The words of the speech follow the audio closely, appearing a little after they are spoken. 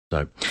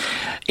So,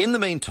 in the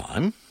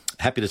meantime,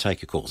 happy to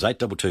take your calls,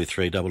 822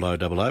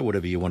 300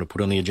 whatever you want to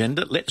put on the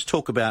agenda. Let's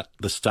talk about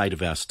the state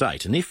of our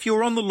state. And if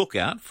you're on the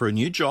lookout for a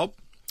new job,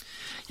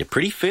 you're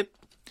pretty fit,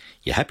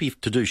 you're happy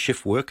to do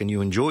shift work and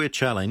you enjoy a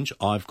challenge,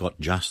 I've got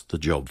just the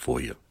job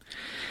for you.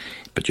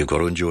 But you've got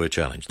to enjoy a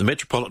challenge. The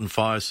Metropolitan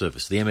Fire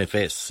Service, the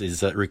MFS,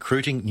 is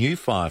recruiting new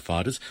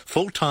firefighters,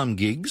 full-time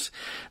gigs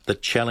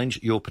that challenge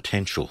your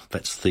potential.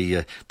 That's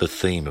the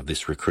theme of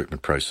this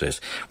recruitment process.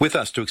 With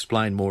us to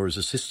explain more is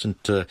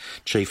Assistant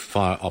Chief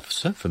Fire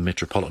Officer for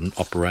Metropolitan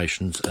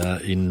Operations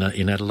in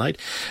Adelaide,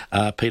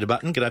 Peter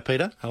Button. G'day,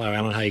 Peter. Hello,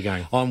 Alan. How are you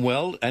going? I'm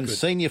well. And Good.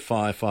 Senior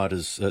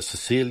Firefighters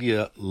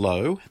Cecilia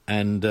Lowe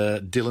and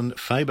Dylan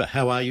Faber.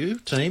 How are you,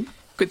 team?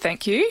 Good,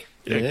 thank you.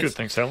 Yeah, yes. Good,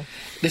 thanks, Alan.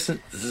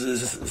 Listen,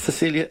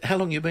 Cecilia, how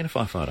long have you been a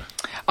firefighter?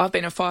 I've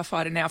been a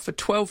firefighter now for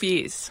 12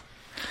 years.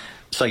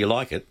 So you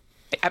like it?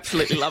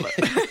 Absolutely love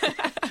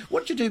it.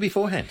 What did you do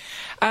beforehand?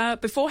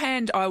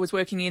 Beforehand, I was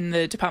working in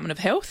the Department of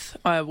Health.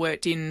 I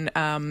worked in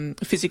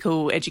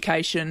physical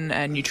education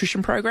and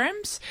nutrition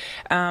programs,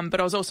 but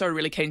I was also a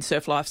really keen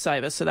surf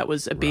lifesaver, so that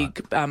was a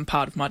big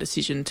part of my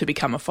decision to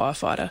become a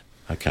firefighter.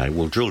 OK,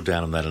 we'll drill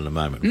down on that in a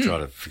moment and try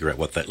to figure out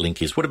what that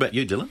link is. What about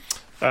you, Dylan?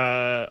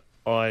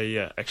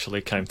 I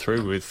actually came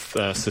through with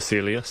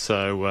Cecilia,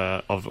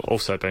 so I've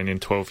also been in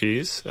 12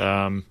 years.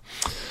 I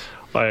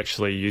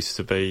actually used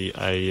to be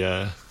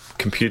a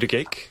computer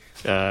geek.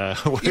 You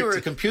were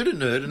a computer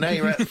nerd and now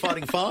you're out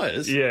fighting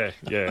fires. Yeah.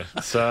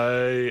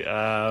 So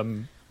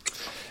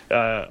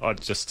I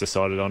just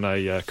decided on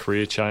a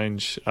career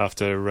change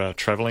after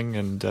travelling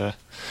and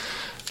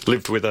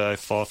lived with a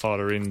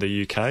firefighter in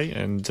the UK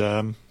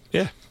and,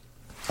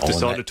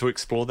 decided to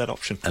explore that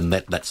option. And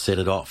that set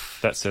it off?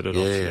 That set it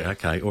off, yeah.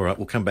 OK, all right,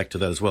 we'll come back to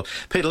that as well.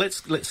 Peter, let's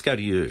go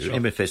to you. Sure.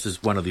 MFS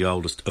is one of the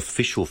oldest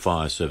official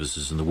fire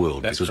services in the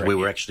world. That's because correct, we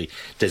were actually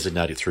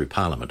designated through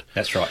Parliament.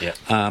 That's right,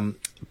 yeah.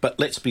 But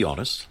let's be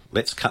honest,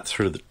 let's cut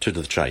through to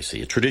the chase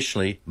here.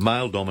 Traditionally,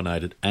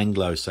 male-dominated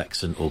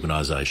Anglo-Saxon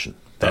organisation.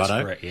 That's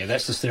righto? correct, yeah.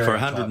 That's the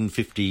stereotype. For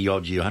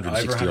 150-odd years, 160-odd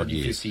years. Over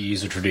 150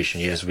 years of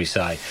tradition, as we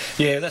say.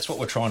 Yeah, that's what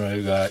we're trying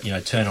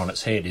to, turn on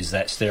its head, is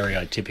that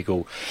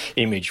stereotypical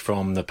image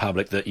from the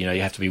public that, you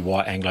have to be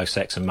white,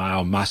 Anglo-Saxon,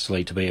 male,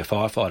 muscly to be a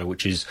firefighter,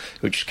 which is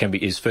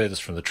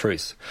furthest from the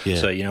truth. Yeah.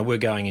 So, we're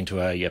going into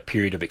a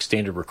period of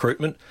extended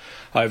recruitment.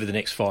 Over the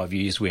next 5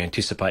 years, we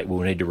anticipate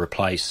we'll need to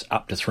replace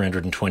up to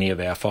 320 of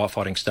our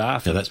firefighting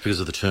staff. Now, that's because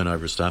of the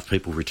turnover of staff,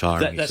 people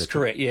retiring, That's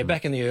correct, yeah.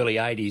 Back in the early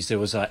 80s, there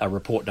was a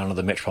report done of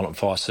the Metropolitan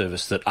Fire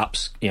Service that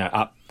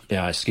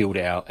skilled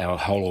our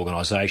whole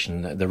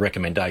organisation. The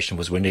recommendation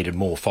was we needed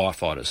more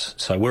firefighters.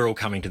 So we're all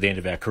coming to the end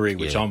of our career,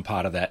 which I'm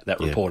part of that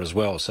report as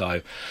well.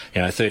 So,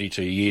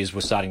 32 years,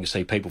 we're starting to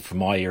see people from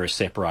my era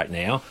separate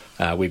now.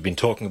 We've been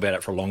talking about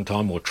it for a long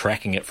time, or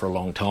tracking it for a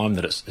long time,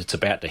 that it's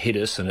about to hit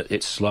us, and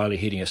it's slowly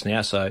hitting us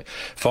now. So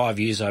 5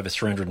 years, over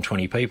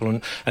 320 people.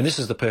 And this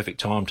is the perfect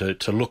time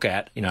to look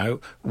at,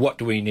 what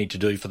do we need to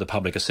do for the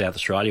public of South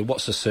Australia?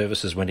 What's the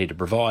services we need to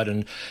provide?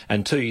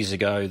 And 2 years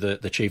ago,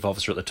 the Chief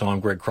Officer at the time,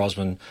 Greg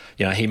Crosman,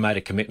 he made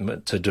a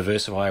commitment to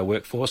diversify our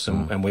workforce,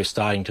 and we're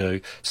starting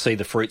to see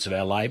the fruits of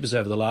our labours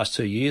over the last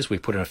 2 years.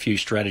 We've put in a few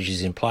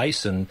strategies in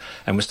place, and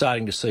we're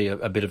starting to see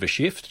a bit of a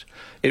shift.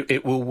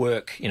 It will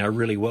work,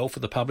 really well for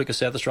the public of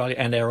South Australia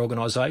and our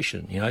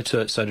organisation.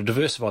 So to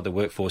diversify the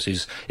workforce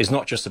is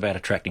not just about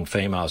attracting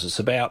females. It's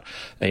about,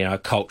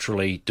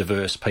 culturally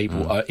diverse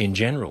people in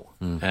general.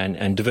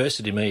 And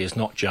diversity to me is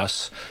not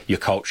just your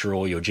culture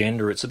or your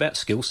gender. It's about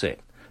skill set.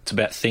 It's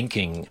about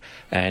thinking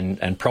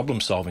and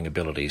problem-solving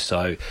abilities.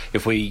 So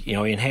if we,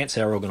 enhance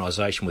our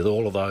organisation with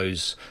all of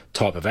those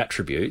type of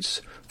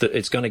attributes, that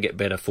it's going to get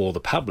better for the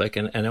public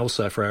and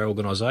also for our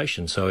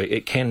organisation. So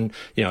it can,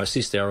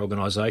 assist our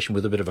organisation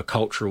with a bit of a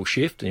cultural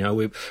shift.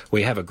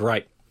 We have a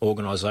great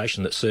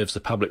organisation that serves the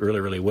public really,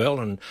 really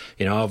well. And,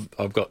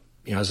 I've got,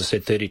 as I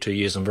said, 32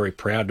 years. I'm very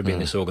proud to be in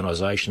this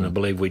organisation. I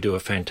believe we do a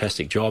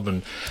fantastic job,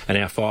 and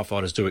our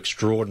firefighters do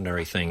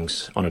extraordinary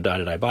things on a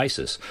day-to-day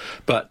basis.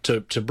 But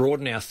to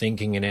broaden our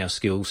thinking and our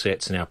skill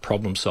sets and our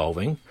problem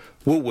solving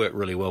will work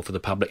really well for the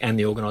public and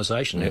the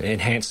organisation. It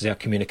enhances our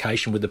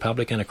communication with the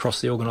public and across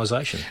the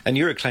organisation. And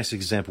you're a classic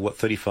example,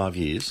 35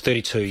 years?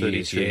 32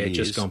 years,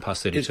 just gone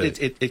past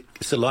 32.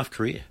 It's a life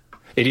career.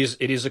 It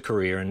is a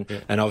career,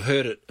 and I've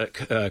heard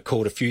it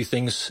called a few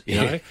things.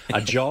 A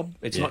job.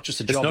 It's not just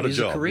a job. It is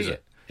a career. Is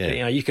it?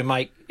 Yeah. You can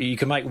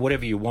make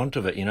whatever you want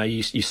of it.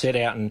 You set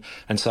out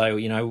and say,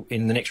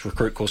 in the next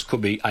recruit course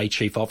could be a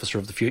chief officer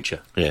of the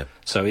future. Yeah.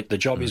 So the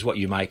job is what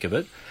you make of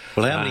it.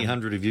 Well, how many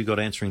hundred have you got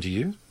answering to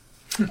you?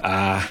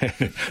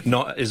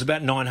 There's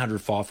about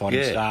 900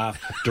 firefighting staff.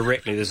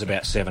 Directly, there's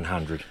about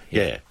 700.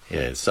 Yeah.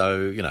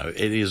 So,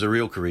 it is a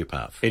real career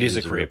path. It is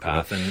a career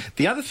path. And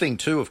the other thing,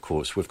 too, of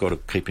course, we've got to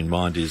keep in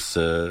mind is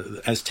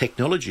as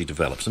technology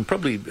develops, and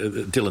probably,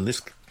 Dylan,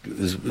 this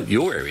is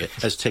your area,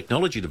 as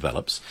technology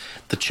develops,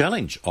 the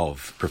challenge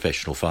of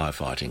professional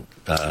firefighting,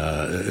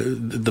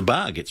 the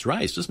bar gets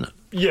raised, doesn't it?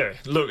 Yeah.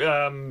 Look,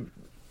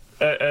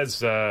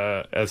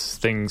 as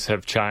things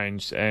have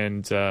changed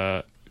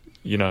and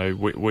you know,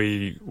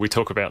 we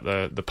talk about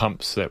the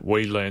pumps that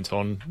we learnt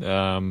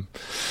on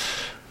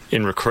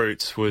in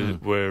recruits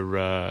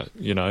were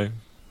you know,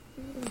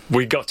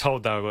 we got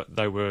told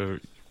they were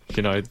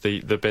you know,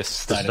 the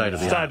best state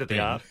of the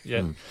art.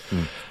 Yeah.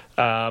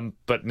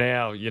 But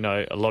now, you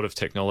know, a lot of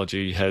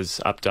technology has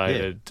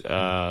updated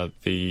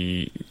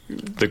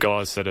the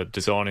guys that are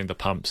designing the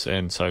pumps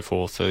and so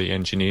forth, the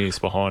engineers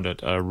behind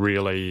it are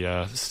really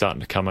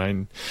starting to come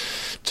in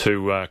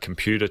to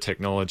computer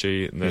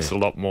technology, and there's a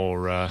lot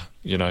more,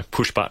 you know,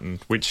 push button,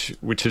 which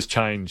has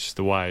changed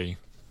the way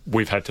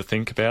we've had to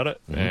think about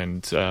it.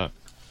 And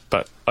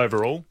but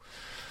overall,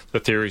 the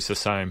theory's the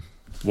same.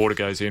 Water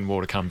goes in,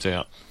 water comes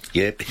out.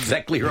 Yeah,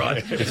 exactly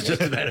right. It's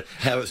just a matter of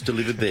how it's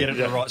delivered there. Get it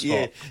in the right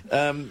spot.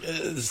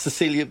 Yeah.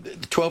 Cecilia,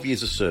 12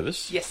 years of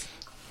service. Yes.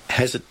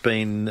 Has it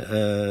been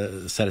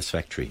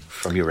satisfactory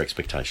from your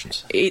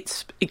expectations?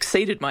 It's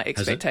exceeded my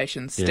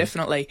expectations,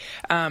 definitely.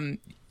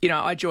 You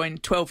know, I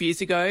joined 12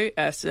 years ago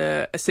as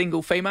a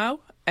single female,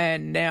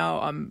 and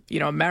now I'm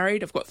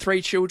married. I've got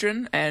 3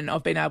 children, and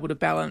I've been able to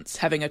balance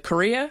having a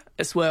career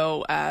as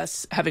well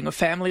as having a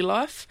family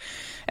life.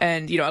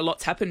 And, you know, a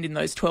lot's happened in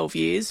those 12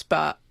 years,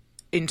 but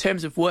in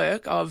terms of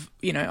work, I've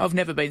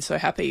never been so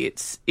happy.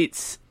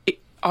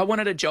 I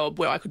wanted a job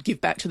where I could give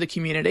back to the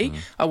community.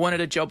 I wanted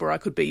a job where I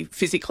could be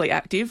physically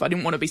active. I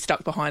didn't want to be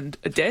stuck behind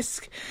a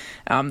desk.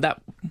 That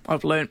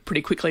I've learned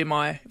pretty quickly in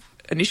my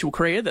initial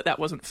career that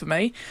wasn't for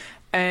me.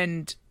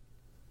 And,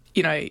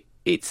 you know,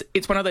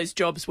 it's one of those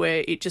jobs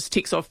where it just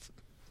ticks off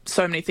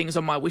so many things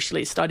on my wish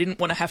list. I didn't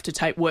want to have to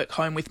take work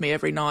home with me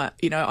every night.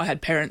 You know, I had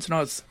parents when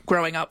I was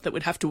growing up that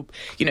would have to,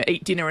 you know,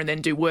 eat dinner and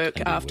then do work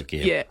after.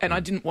 And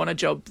I didn't want a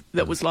job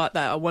that was like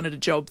that. I wanted a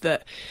job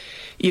that,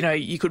 you know,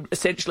 you could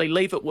essentially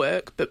leave at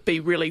work but be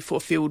really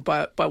fulfilled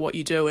by what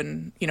you do.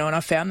 And, you know, and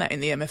I found that in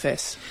the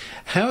MFS.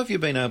 How have you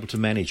been able to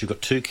manage? You've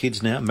got 2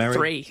 kids now, married?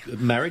 3.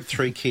 Married,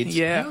 3 kids.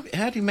 Yeah.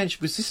 How do you manage?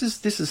 Because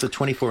this is a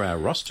 24-hour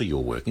roster you're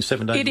working,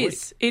 7 days a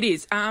week. It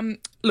is.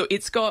 Look,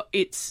 it's got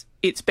its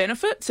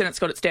benefits and it's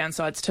got its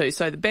downsides too.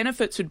 So the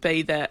benefits would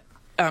be that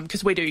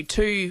because we do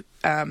 2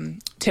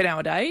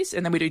 10-hour days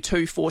and then we do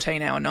 2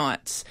 14-hour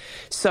nights.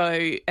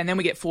 So, and then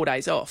we get 4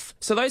 days off.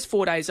 So those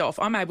 4 days off,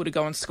 I'm able to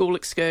go on school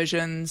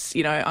excursions.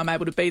 You know, I'm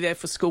able to be there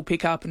for school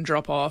pick-up and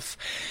drop off.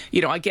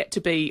 You know, I've got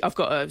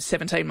a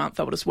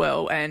 17-month-old as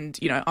well, and,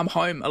 you know, I'm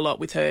home a lot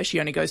with her.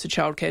 She only goes to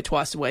childcare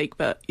twice a week,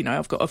 but, you know,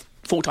 I've got a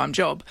full-time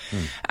job.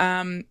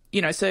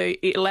 You know, so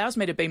it allows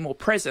me to be more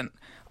present.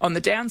 On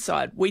the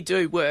downside, we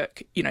do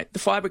work, you know, the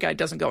fire brigade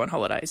doesn't go on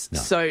holidays. No.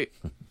 So,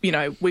 you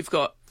know, we've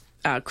got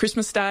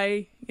Christmas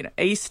Day, you know,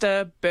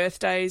 Easter,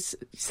 birthdays,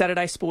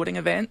 Saturday sporting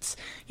events.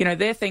 You know,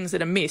 they're things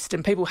that are missed,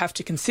 and people have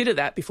to consider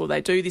that before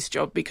they do this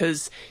job,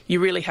 because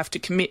you really have to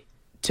commit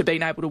to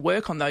being able to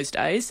work on those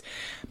days.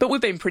 But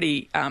we've been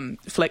pretty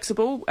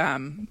flexible.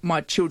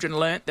 My children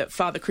learnt that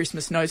Father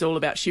Christmas knows all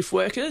about shift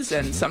workers,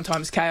 and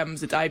sometimes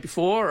comes a day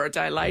before or a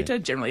day later,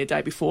 generally a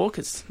day before,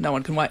 because no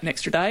one can wait an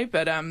extra day.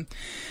 But,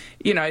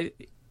 you know,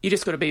 you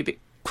just got to be a bit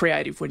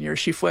creative when you're a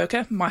shift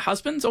worker. My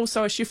husband's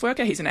also a shift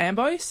worker. He's an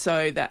ambo,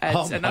 so that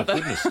adds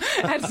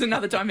adds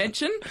another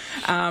dimension.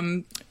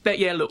 But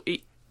yeah, look,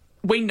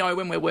 we know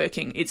when we're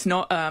working. It's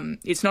not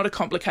a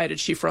complicated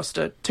shift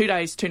roster. 2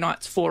 days, 2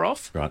 nights, 4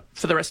 off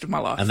for the rest of my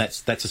life. And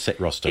that's a set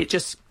roster. It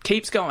just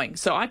keeps going.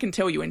 So I can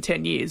tell you in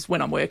 10 years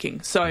when I'm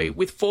working. So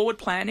with forward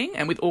planning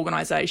and with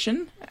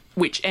organisation,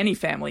 which any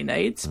family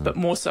needs, but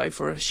more so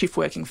for a shift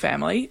working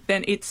family,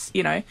 then it's,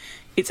 you know,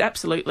 it's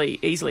absolutely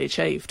easily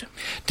achieved.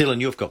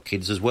 Dylan, you've got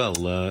kids as well.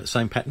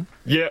 Same pattern?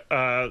 Yeah.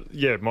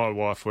 My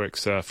wife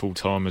works full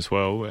time as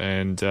well,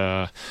 and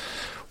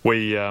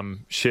we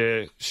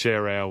share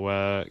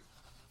our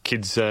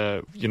kids.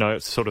 You know,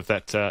 it's sort of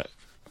that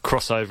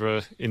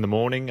crossover in the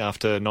morning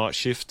after night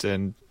shift,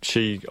 and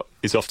she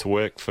is off to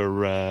work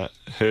for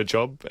her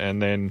job,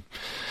 and then,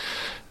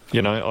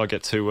 you know, I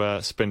get to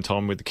spend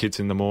time with the kids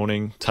in the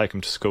morning, take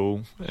them to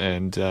school,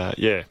 and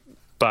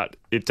But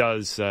it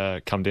does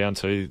come down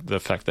to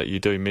the fact that you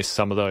do miss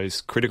some of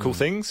those critical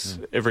things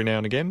every now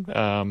and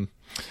again.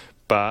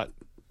 But,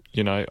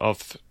 you know,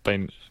 I've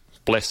been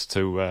blessed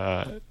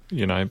to,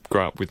 you know,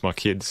 grow up with my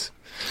kids.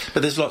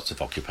 But there's lots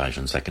of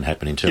occupations that can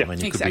happen in terms. I mean,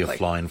 you could be a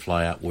fly-in,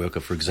 fly-out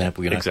worker, for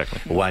example, you know,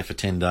 away for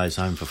 10 days,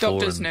 home for 4.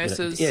 Doctors,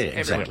 nurses, you know,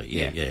 exactly.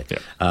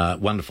 Yeah.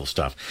 Wonderful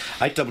stuff.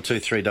 822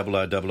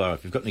 300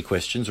 if you've got any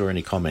questions or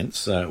any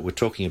comments. We're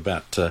talking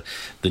about the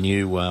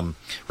new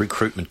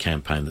recruitment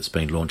campaign that's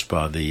been launched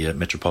by the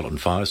Metropolitan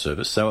Fire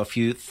Service. So if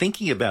you're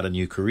thinking about a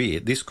new career,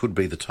 this could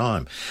be the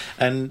time.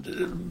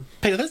 And,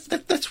 Peter,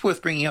 that's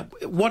worth bringing up.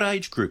 What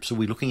age groups are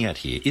we looking at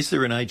here? Is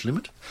there an age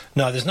limit?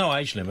 No, there's no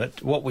age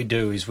limit. What we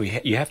do is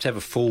you have to have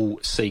a full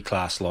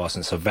C-class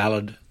licence, a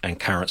valid and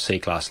current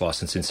C-Class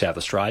licence in South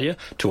Australia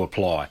to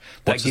apply.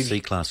 What's a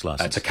C-Class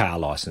licence? It's a car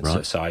licence.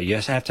 Right. So you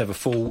have to have a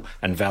full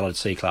and valid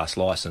C-Class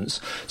licence.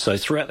 So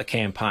throughout the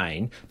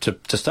campaign,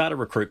 to start a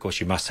recruit course,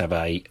 you must have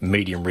a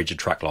medium rigid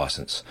truck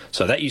licence.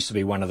 So that used to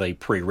be one of the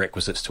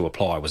prerequisites to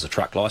apply, was a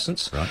truck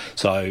licence. Right.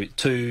 So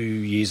 2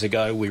 years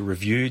ago, we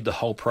reviewed the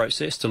whole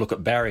process to look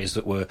at barriers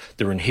that were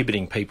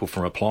inhibiting people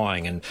from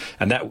applying, and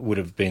that would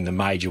have been the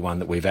major one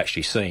that we've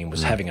actually seen,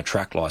 was having a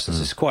truck licence.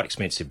 It's quite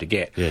expensive to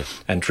get.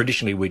 Yes. And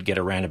traditionally we'd get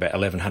around about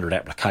 1,100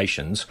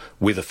 applications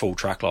with a full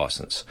truck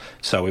licence.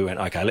 So we went,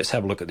 okay, let's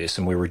have a look at this,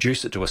 and we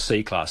reduced it to a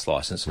C-Class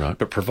licence, right,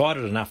 but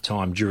provided enough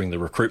time during the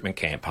recruitment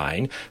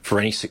campaign for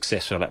any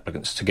successful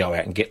applicants to go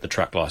out and get the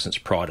truck licence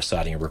prior to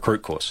starting a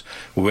recruit course.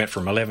 We went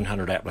from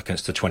 1,100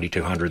 applicants to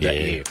 2,200 that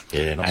year.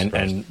 Yeah, not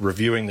and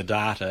reviewing the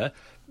data,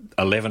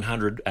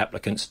 1,100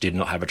 applicants did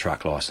not have a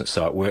truck licence,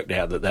 so it worked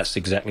out that that's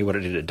exactly what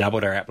it did. It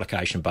doubled our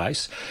application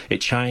base.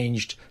 It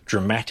changed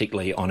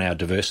dramatically on our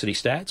diversity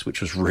stats,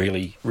 which was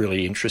really,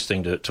 really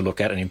interesting to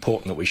look at, and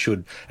important that we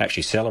should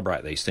actually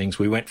celebrate these things.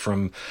 We went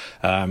from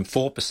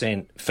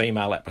 4%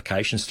 female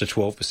applications to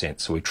 12%,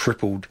 so we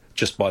tripled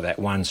just by that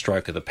one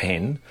stroke of the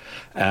pen.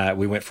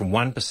 We went from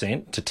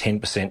 1% to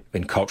 10%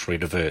 in culturally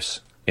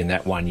diverse in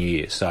that 1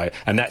 year. So,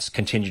 and that's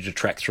continued to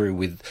track through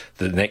with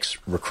the next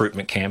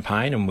recruitment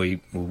campaign, and we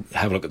will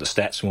have a look at the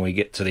stats when we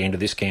get to the end of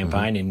this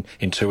campaign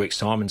in 2 weeks'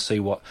 time, and see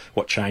what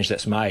change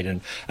that's made.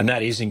 And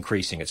that is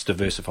increasing. It's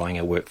diversifying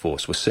our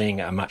workforce. We're seeing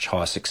a much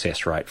higher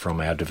success rate from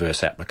our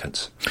diverse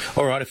applicants.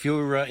 All right, if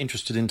you're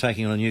interested in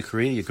taking on a new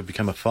career, you could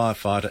become a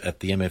firefighter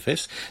at the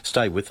MFS.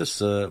 Stay with us.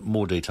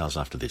 More details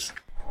after this.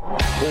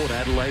 Port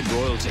Adelaide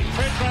royalty.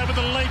 Treadray with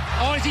the leap.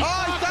 Oh, he's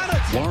done it!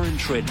 Warren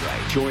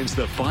Treadray joins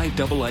the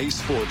 5AA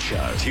Sports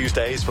Show.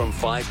 Tuesdays from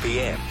 5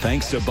 p.m.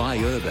 Thanks to Buy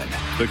Urban,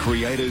 the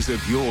creators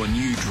of your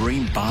new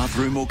dream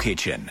bathroom or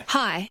kitchen.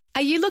 Hi,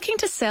 are you looking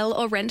to sell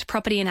or rent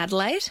property in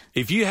Adelaide?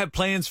 If you have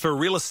plans for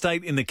real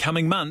estate in the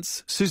coming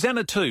months,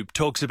 Susanna Toop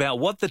talks about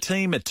what the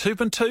team at Toop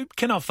 & Toop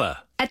can offer.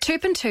 At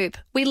Toop & Toop,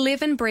 we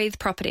live and breathe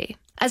property.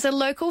 As a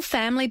local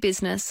family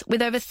business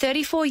with over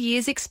 34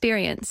 years'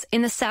 experience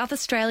in the South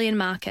Australian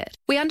market,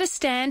 we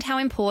understand how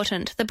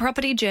important the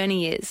property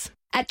journey is.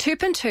 At Toop &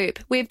 Toop,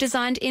 we've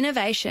designed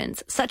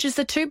innovations such as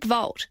the Toop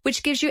Vault,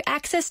 which gives you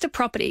access to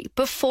property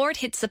before it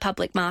hits the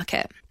public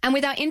market. And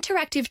with our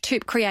interactive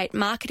Toop Create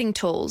marketing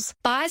tools,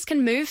 buyers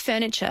can move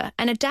furniture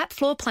and adapt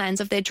floor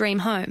plans of their dream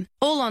home,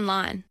 all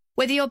online.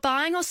 Whether you're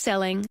buying or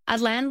selling, a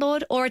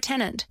landlord or a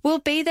tenant, we'll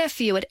be there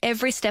for you at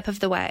every step of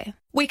the way.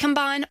 We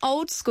combine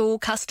old school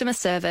customer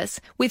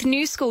service with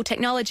new school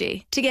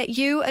technology to get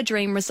you a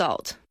dream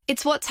result.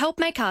 It's what's helped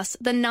make us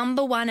the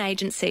 #1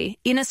 agency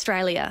in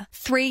Australia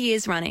 3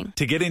 years running.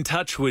 To get in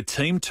touch with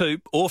Team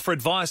Toop or for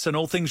advice on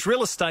all things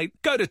real estate,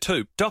 go to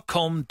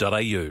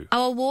toop.com.au.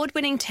 Our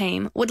award-winning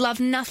team would love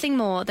nothing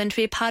more than to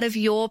be a part of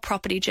your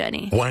property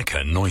journey.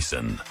 Wacker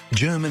Neuson,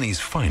 Germany's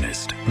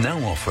finest, now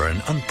offer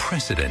an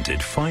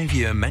unprecedented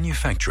 5-year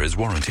manufacturer's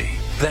warranty.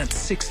 That's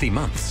 60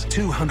 months,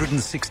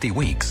 260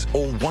 weeks,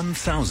 or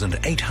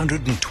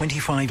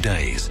 1,825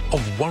 days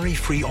of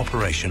worry-free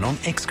operation on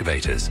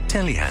excavators,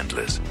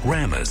 telehandlers,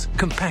 rammers,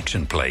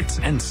 compaction plates,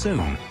 and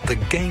soon the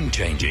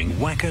game-changing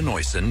Wacker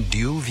Neuson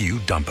Dual View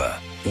Dumper.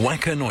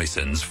 Wacker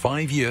Neuson's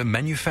 5-year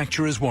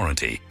manufacturer's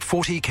warranty,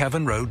 40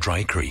 Cavan Road,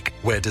 Dry Creek,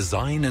 where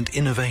design and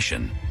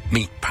innovation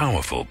meet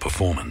powerful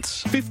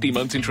performance. 50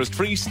 months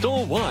interest-free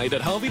store-wide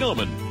at Harvey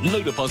Norman.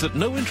 No deposit,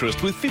 no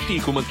interest with 50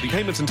 equal monthly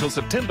payments until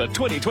September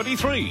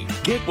 2023.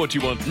 Get what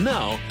you want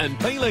now and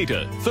pay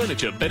later.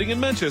 Furniture, bedding in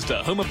Manchester,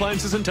 home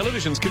appliances and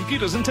televisions,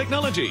 computers and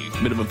technology.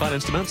 Minimum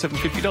financed amount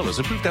 $750.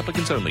 Approved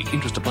applicants only.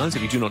 Interest applies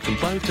if you do not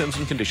comply with terms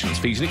and conditions.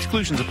 Fees and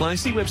exclusions apply.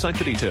 See website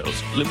for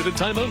details. Limited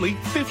time only.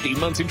 50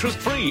 months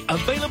interest-free.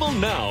 Available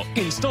now.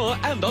 In-store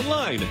and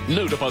online.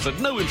 No deposit,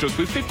 no interest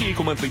with 50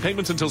 equal monthly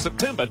payments until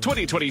September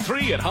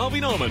 2023 at Harvey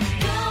Norman.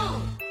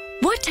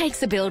 What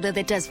takes a builder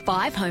that does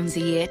 5 homes a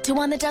year to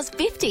one that does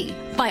 50?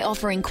 By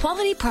offering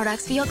quality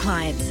products for your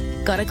clients.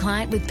 Got a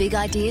client with big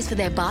ideas for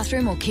their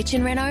bathroom or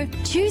kitchen reno?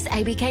 Choose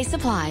ABK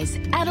Supplies,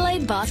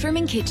 Adelaide Bathroom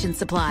and Kitchen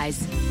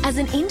Supplies. As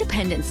an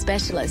independent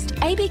specialist,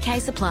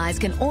 ABK Supplies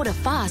can order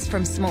fast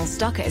from small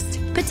stockists,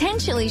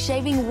 potentially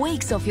shaving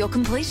weeks off your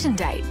completion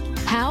date.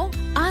 How?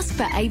 Ask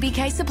for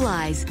ABK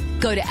Supplies.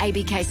 Go to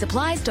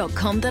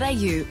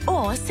abksupplies.com.au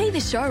or see the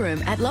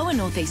showroom at Lower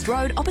North East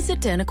Road opposite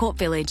Dernacourt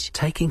Village.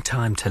 Taking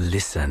time to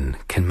listen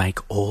can make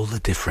all the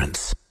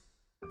difference.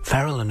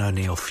 Farrell &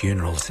 O'Neill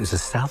Funerals is a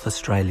South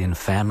Australian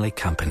family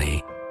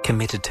company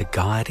committed to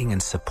guiding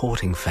and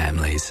supporting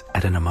families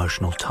at an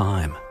emotional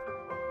time.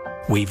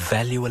 We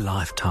value a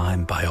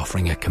lifetime by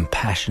offering a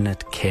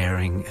compassionate,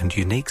 caring and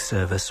unique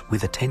service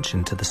with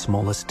attention to the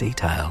smallest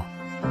detail.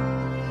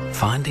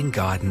 Finding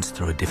guidance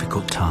through a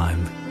difficult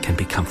time can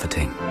be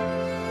comforting.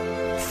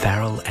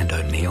 Farrell &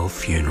 O'Neill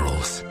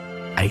Funerals,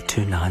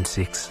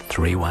 8296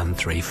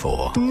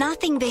 3134.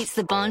 Nothing beats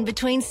the bond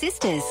between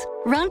sisters.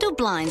 Rundle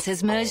Blinds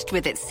has merged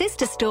with its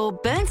sister store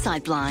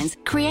Burnside Blinds,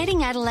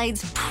 creating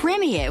Adelaide's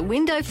premier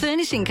window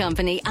furnishing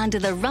company under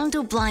the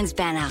Rundle Blinds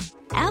banner.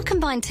 Our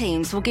combined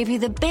teams will give you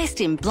the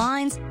best in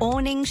blinds,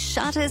 awnings,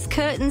 shutters,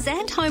 curtains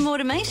and home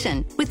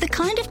automation with the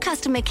kind of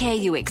customer care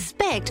you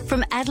expect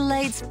from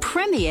Adelaide's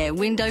premier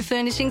window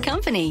furnishing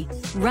company.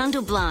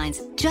 Rundle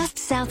Blinds, just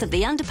south of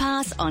the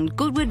underpass on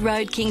Goodwood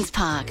Road, Kings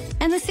Park.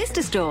 And the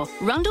sister store,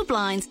 Rundle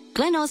Blinds,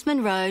 Glen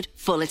Osmond Road,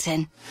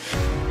 Fullerton.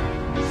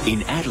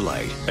 In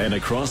Adelaide and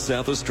across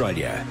South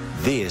Australia,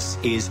 this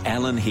is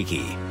Alan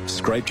Hickey.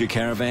 Scraped your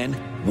caravan?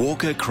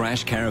 Walker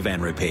Crash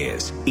Caravan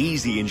Repairs.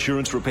 Easy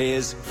insurance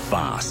repairs,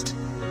 fast.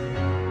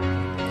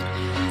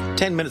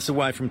 10 minutes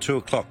away from 2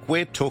 o'clock.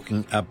 We're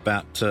talking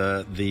about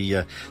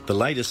the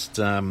latest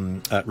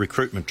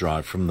recruitment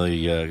drive from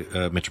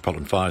the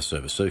Metropolitan Fire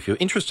Service. So if you're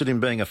interested in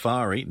being a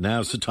firey,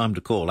 now's the time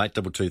to call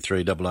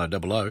 8223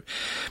 0000,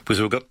 because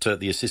we've got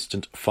the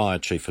Assistant Fire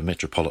Chief for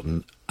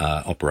Metropolitan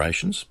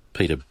Operations,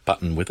 Peter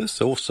Button, with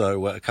us.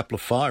 Also a couple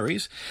of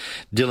fireys,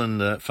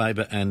 Dylan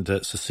Faber and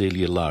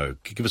Cecilia Lowe.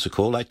 Give us a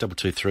call,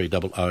 8223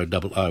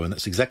 0000, and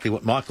that's exactly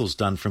what Michael's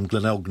done from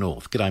Glenelg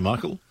North. G'day,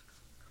 Michael.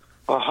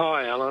 Oh,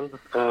 hi, Alan.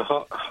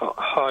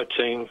 Hi,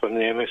 team from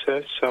the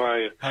MFS. How are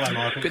you? Hello,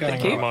 Michael. Good,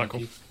 thank you. Hello,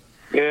 Michael.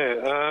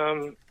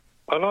 Yeah,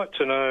 I'd like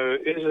to know,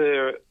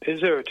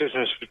 is there a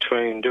difference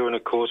between doing a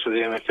course with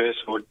the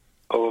MFS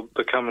or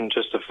becoming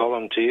just a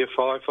volunteer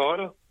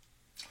firefighter?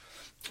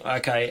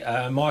 Okay,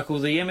 Michael,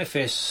 the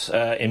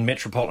MFS in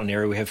Metropolitan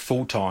area, we have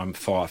full-time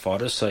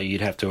firefighters, so you'd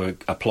have to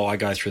apply,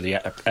 go through the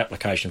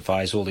application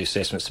phase, all the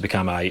assessments to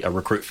become a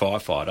recruit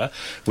firefighter.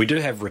 We do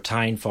have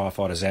retained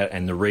firefighters out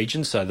in the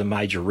region, so the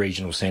major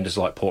regional centres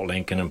like Port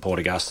Lincoln and Port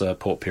Augusta,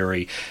 Port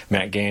Pirie,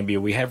 Mount Gambier,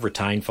 we have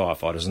retained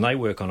firefighters, and they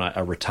work on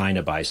a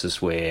retainer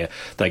basis where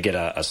they get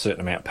a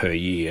certain amount per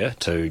year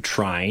to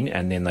train,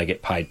 and then they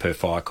get paid per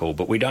fire call.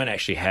 But we don't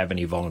actually have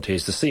any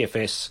volunteers. The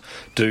CFS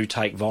do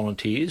take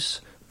volunteers,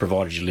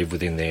 provided you live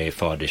within their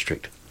fire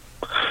district.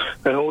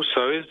 And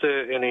also, is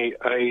there any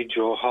age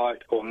or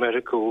height or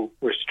medical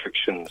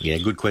restrictions? Yeah,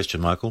 good question,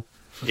 Michael.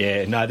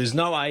 Yeah, no, there's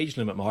no age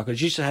limit, Michael. You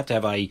just have to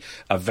have a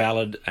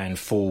valid and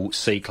full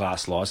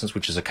C-class licence,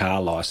 which is a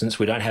car licence.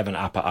 We don't have an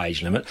upper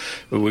age limit.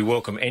 We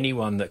welcome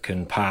anyone that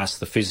can pass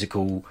the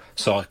physical,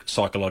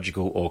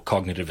 psychological or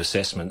cognitive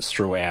assessments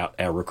throughout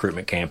our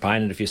recruitment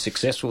campaign. And if you're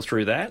successful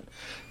through that,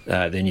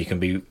 then you can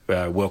be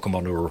welcomed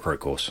onto a recruit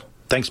course.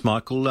 Thanks,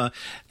 Michael.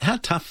 How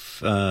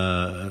tough,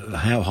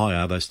 how high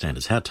are those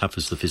standards? How tough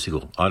is the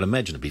physical? I'd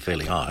imagine it'd be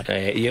fairly high.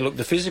 Yeah, look,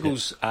 the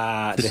physicals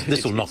are...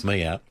 This will knock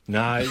me out.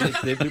 No,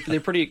 they're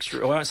pretty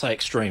extreme. I won't say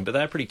extreme, but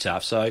they're pretty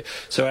tough. So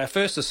our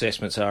first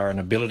assessments are an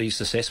abilities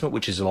assessment,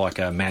 which is like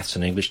maths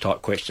and English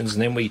type questions,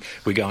 and then we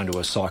go into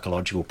a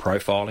psychological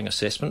profiling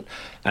assessment,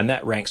 and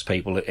that ranks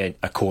people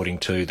according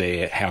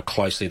to how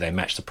closely they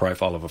match the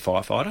profile of a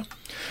firefighter.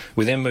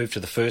 We then move to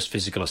the first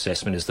physical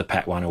assessment, is the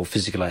PAT 1, or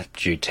Physical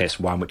Aptitude Test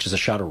 1, which is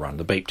a shuttle run,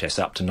 the beep test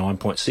up to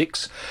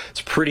 9.6.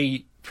 It's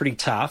pretty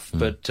tough,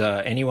 but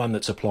anyone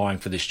that's applying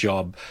for this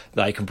job,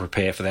 they can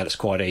prepare for that. It's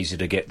quite easy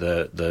to get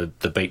the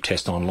beep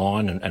test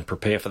online and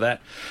prepare for that.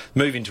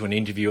 Move into an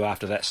interview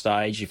after that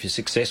stage. If you're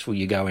successful,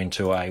 you go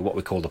into what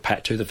we call the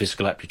PAT 2, the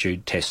Physical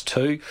Aptitude Test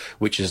 2,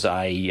 which is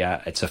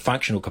it's a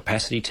functional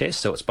capacity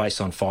test, so it's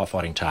based on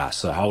firefighting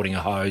tasks. So holding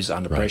a hose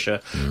under pressure,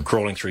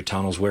 crawling through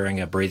tunnels, wearing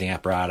a breathing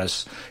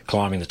apparatus,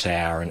 climbing the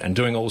tower, and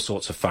doing all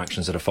sorts of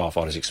functions that a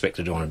firefighter is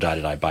expected to do on a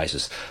day-to-day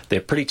basis.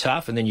 They're pretty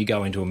tough, and then you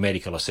go into a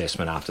medical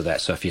assessment after that.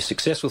 So if you're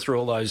successful through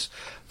all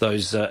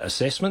those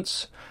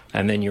assessments,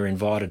 and then you're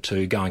invited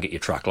to go and get your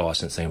truck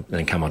licence and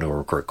then come onto a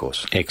recruit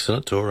course.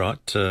 Excellent. All right.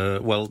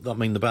 Well, I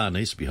mean, the bar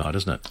needs to be high,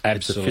 doesn't it?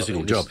 Absolutely. It's a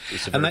physical job.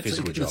 It's a very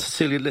physical job.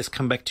 Cecilia, let's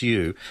come back to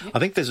you. Yep. I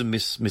think there's a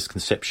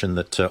misconception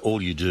that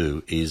all you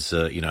do is,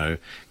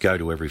 go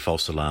to every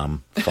false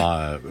alarm,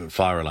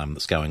 fire alarm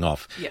that's going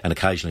off, and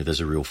occasionally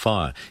there's a real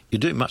fire. You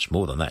do much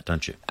more than that,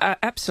 don't you?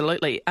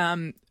 Absolutely.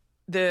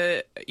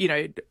 We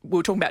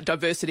were talking about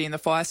diversity in the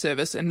fire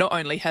service, and not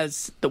only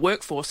has the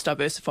workforce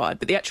diversified,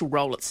 but the actual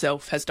role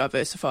itself has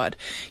diversified.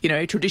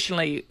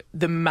 Traditionally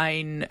the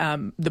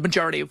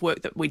majority of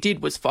work that we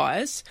did was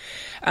fires,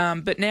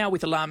 but now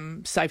with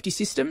alarm safety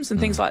systems and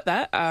things like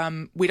that,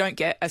 we don't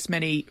get as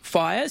many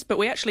fires, but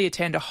we actually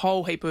attend a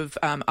whole heap of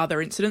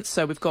other incidents.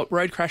 So we've got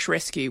road crash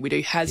rescue, we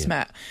do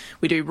hazmat,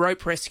 we do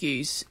rope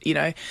rescues,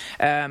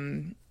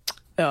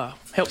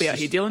 help me out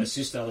here, Dylan.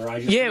 Assist other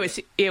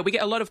agencies? We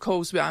get a lot of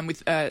calls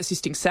with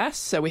assisting SAS,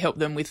 so we help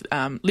them with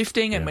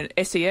lifting, and when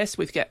SES,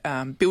 we get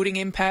building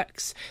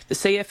impacts. The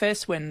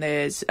CFS, when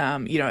there's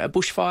a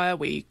bushfire,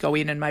 we go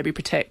in and maybe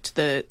protect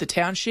the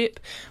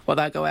township while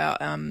they go out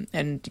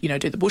and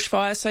do the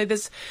bushfire. So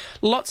there's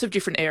lots of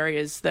different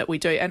areas that we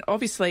do, and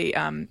obviously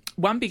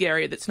one big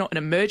area that's not an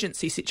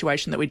emergency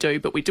situation that we do,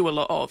 but we do a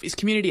lot of, is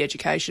community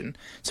education.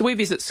 So we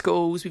visit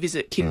schools, we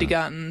visit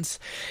kindergartens,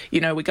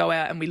 we go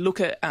out and we look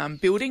at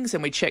buildings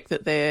and we check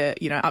that they're,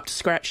 up to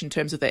scratch in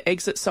terms of their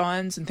exit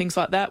signs and things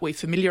like that. We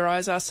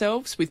familiarise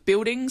ourselves with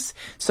buildings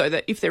so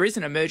that if there is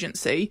an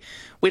emergency,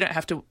 we don't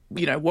have to,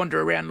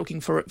 wander around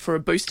looking for a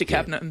booster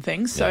cabinet and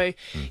things. So,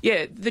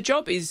 the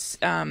job is,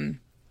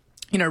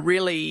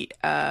 really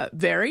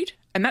varied.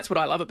 And that's what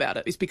I love about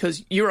it, is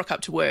because you rock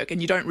up to work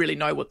and you don't really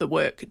know what the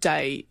work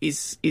day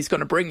is going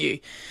to bring you.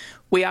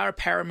 We are a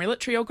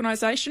paramilitary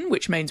organisation,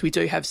 which means we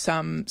do have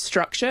some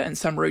structure and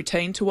some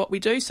routine to what we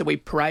do. So we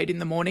parade in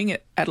the morning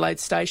at Adelaide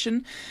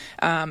Station,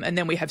 and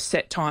then we have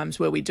set times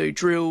where we do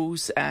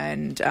drills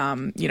and,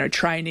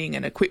 training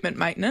and equipment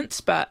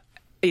maintenance. But,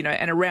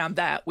 and around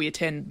that, we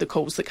attend the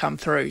calls that come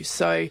through.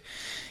 So,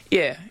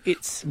 yeah,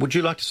 it's... Would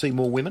you like to see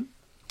more women?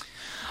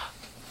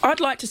 I'd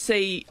like to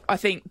see, I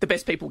think, the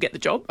best people get the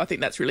job. I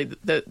think that's really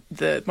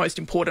the most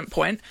important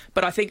point.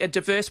 But I think a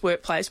diverse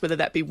workplace, whether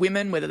that be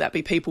women, whether that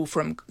be people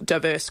from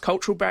diverse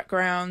cultural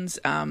backgrounds,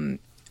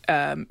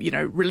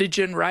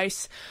 religion,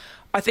 race,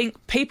 I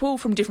think people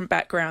from different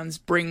backgrounds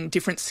bring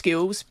different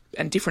skills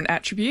and different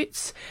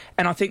attributes.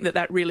 And I think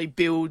that really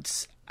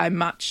builds a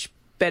much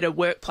better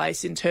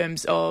workplace in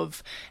terms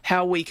of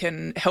how we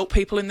can help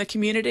people in the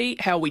community,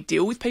 how we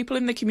deal with people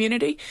in the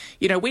community.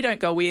 We don't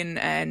go in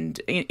and,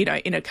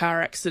 in a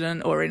car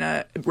accident or in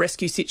a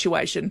rescue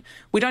situation,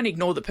 we don't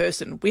ignore the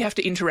person. We have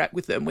to interact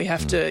with them. We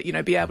have to,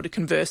 be able to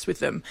converse with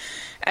them.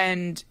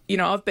 And,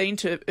 I've been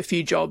to a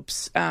few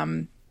jobs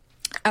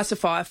as a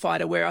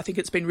firefighter where I think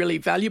it's been really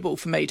valuable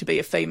for me to be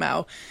a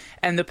female,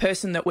 and the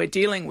person that we're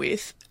dealing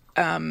with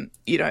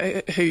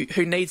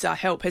who needs our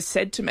help has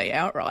said to me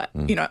outright,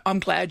 I'm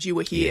glad you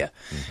were here,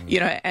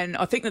 and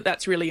I think that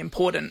that's really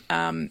important.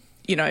 One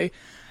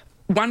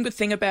good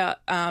thing about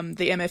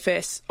the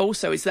MFS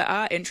also is that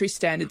our entry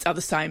standards are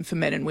the same for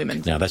men and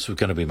women. Now, that's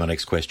going to be my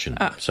next question.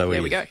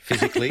 There we go.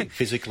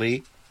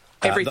 Physically...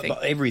 Everything.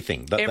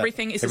 Everything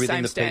is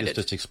everything the same standard. standard. Peter's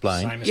just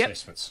explained. Same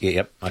assessments.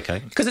 Yep, okay.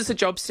 Because it's a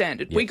job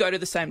standard. Yep. We go to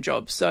the same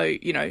job. So,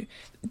 Dylan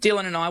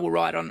and I will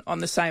ride on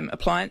the same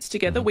appliance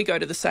together. We go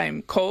to the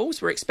same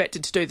calls. We're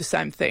expected to do the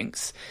same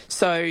things.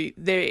 So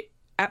there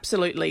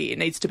absolutely, it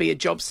needs to be a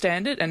job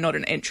standard and not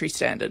an entry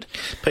standard.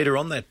 Peter,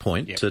 on that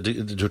point, to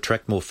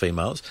attract more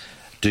females,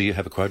 do you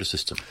have a quota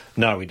system?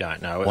 No, we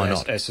don't. No. Why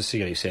not? As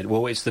Cecilia said,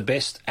 well, it's the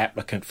best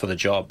applicant for the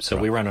job. So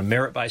we run a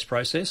merit-based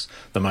process.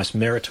 The most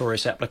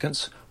meritorious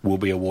applicants will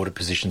be awarded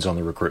positions on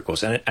the recruit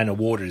course, and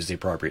awarded is the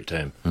appropriate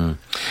term.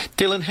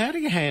 Dylan, how do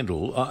you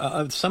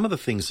handle some of the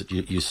things that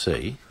you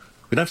see?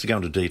 We don't have to go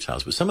into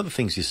details, but some of the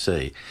things you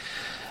see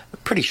are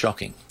pretty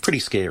shocking, pretty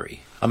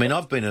scary. I mean,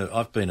 I've been a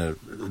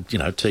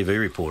TV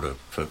reporter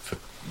for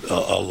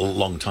a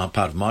long time,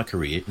 part of my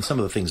career, and some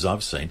of the things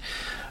I've seen,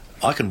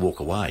 I can walk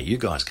away. You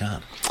guys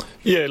can't.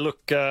 Yeah,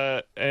 look,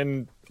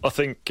 and I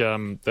think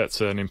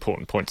that's an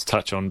important point to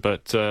touch on,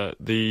 but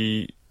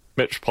the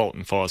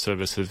Metropolitan Fire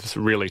Service has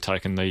really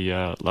taken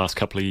the last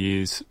couple of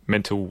years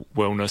mental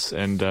wellness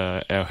and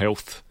our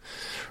health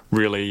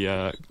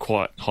really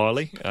quite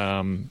highly,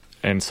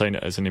 and seen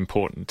it as an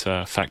important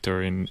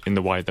factor in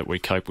the way that we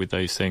cope with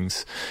these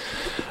things.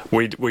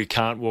 We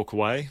can't walk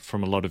away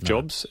from a lot of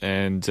jobs,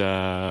 and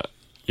the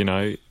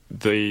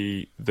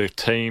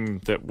team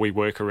that we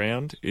work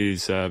around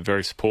is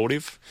very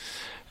supportive,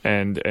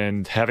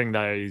 and having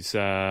those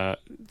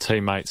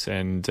teammates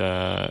and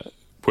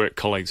work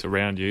colleagues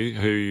around you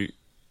who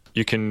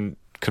you can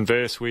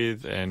converse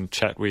with and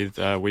chat with.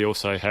 We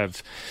also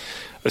have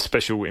a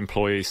special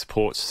employee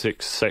support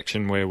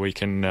section where we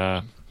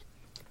can,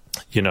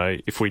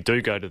 if we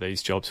do go to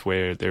these jobs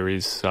where there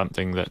is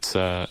something that's,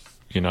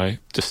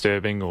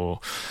 disturbing or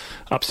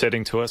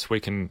upsetting to us, we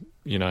can,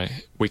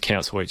 we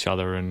counsel each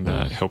other and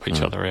help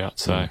each other out.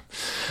 So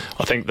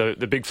I think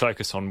the big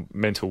focus on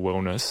mental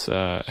wellness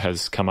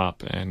has come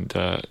up, and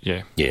no,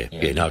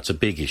 it's a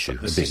big issue.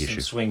 The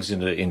system swings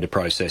into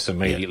process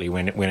immediately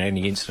when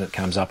any incident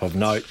comes up of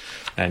note,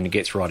 and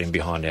gets right in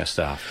behind our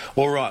staff.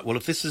 All right. Well,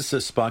 if this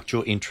has sparked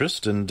your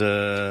interest, and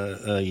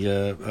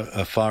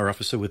a fire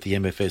officer with the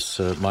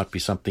MFS might be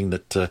something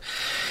that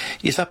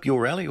is up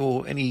your alley,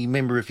 or any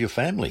member of your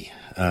family,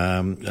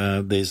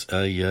 there's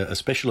a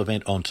special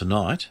event on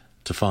tonight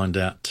to find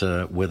out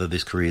whether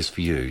this career is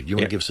for you. Do you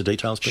want to give us the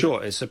details, Peter?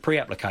 Sure. It's a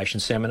pre-application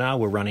seminar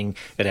we're running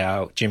at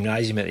our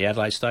gymnasium at the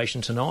Adelaide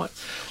Station tonight.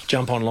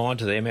 Jump online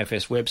to the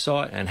MFS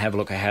website and have a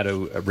look at how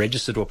to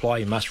register to apply.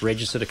 You must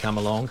register to come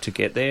along to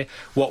get there.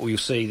 What we'll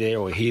see there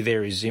or hear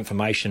there is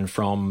information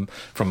from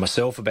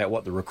myself about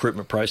what the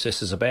recruitment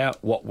process is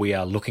about, what we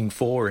are looking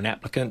for in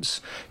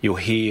applicants. You'll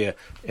hear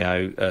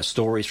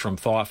stories from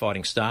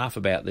firefighting staff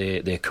about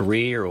their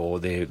career or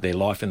their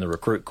life in the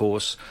recruit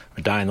course,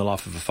 a day in the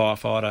life of a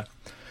firefighter.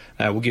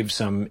 We'll give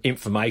some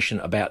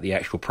information about the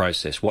actual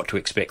process, what to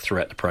expect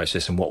throughout the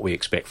process, and what we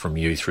expect from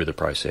you through the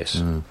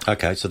process.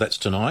 Okay, so that's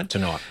tonight?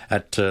 Tonight.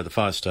 At the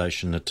fire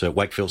station at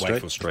Wakefield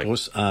Street. Of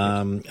course.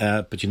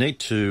 But you need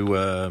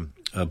to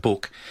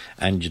book,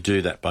 and you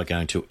do that by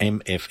going to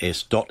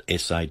mfs.sa.gov.au.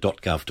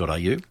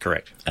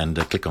 Correct. And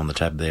click on the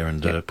tab there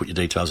and put your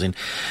details in.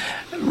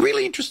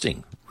 Really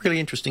interesting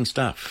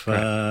stuff.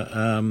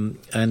 Right.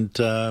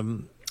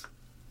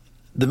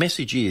 The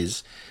message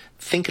is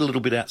think a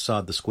little bit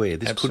outside the square.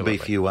 This Absolutely.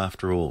 could be for you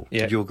after all.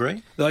 Yeah. Would you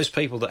agree? Those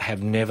people that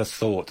have never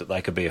thought that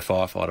they could be a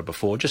firefighter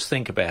before, just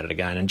think about it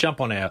again and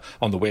jump on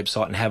the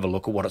website and have a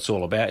look at what it's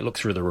all about. Look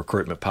through the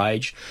recruitment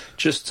page,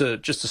 just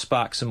to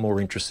spark some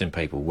more interest in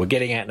people. We're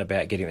getting out and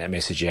about, getting that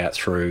message out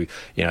through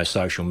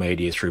social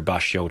media, through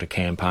bus shelter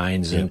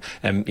campaigns, and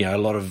a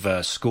lot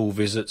of school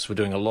visits. We're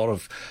doing a lot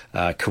of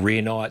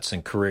career nights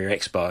and career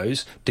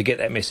expos to get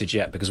that message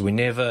out, because we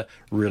never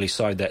really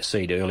sowed that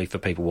seed early for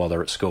people while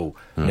they're at school.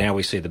 Now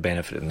we see the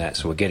benefit in that,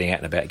 so we're getting out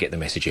and about, get the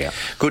message out.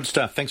 Good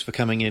stuff. Thanks for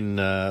coming in,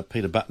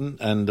 Peter Button,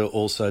 and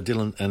also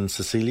Dylan and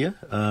Cecilia.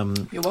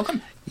 You're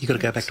welcome. You got to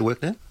go back to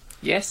work now?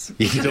 Yes.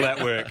 You're still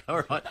at work.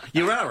 All right.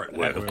 You are at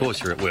work. Of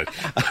course you're at work.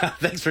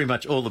 Thanks very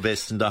much. All the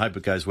best, and I hope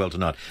it goes well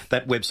tonight.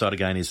 That website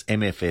again is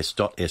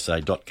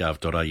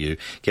mfs.sa.gov.au.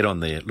 Get on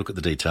there, look at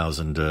the details,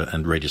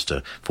 and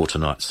register for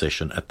tonight's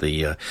session at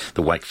the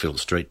Wakefield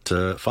Street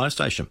Fire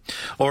Station.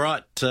 All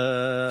right.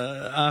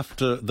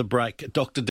 After the break, Dr.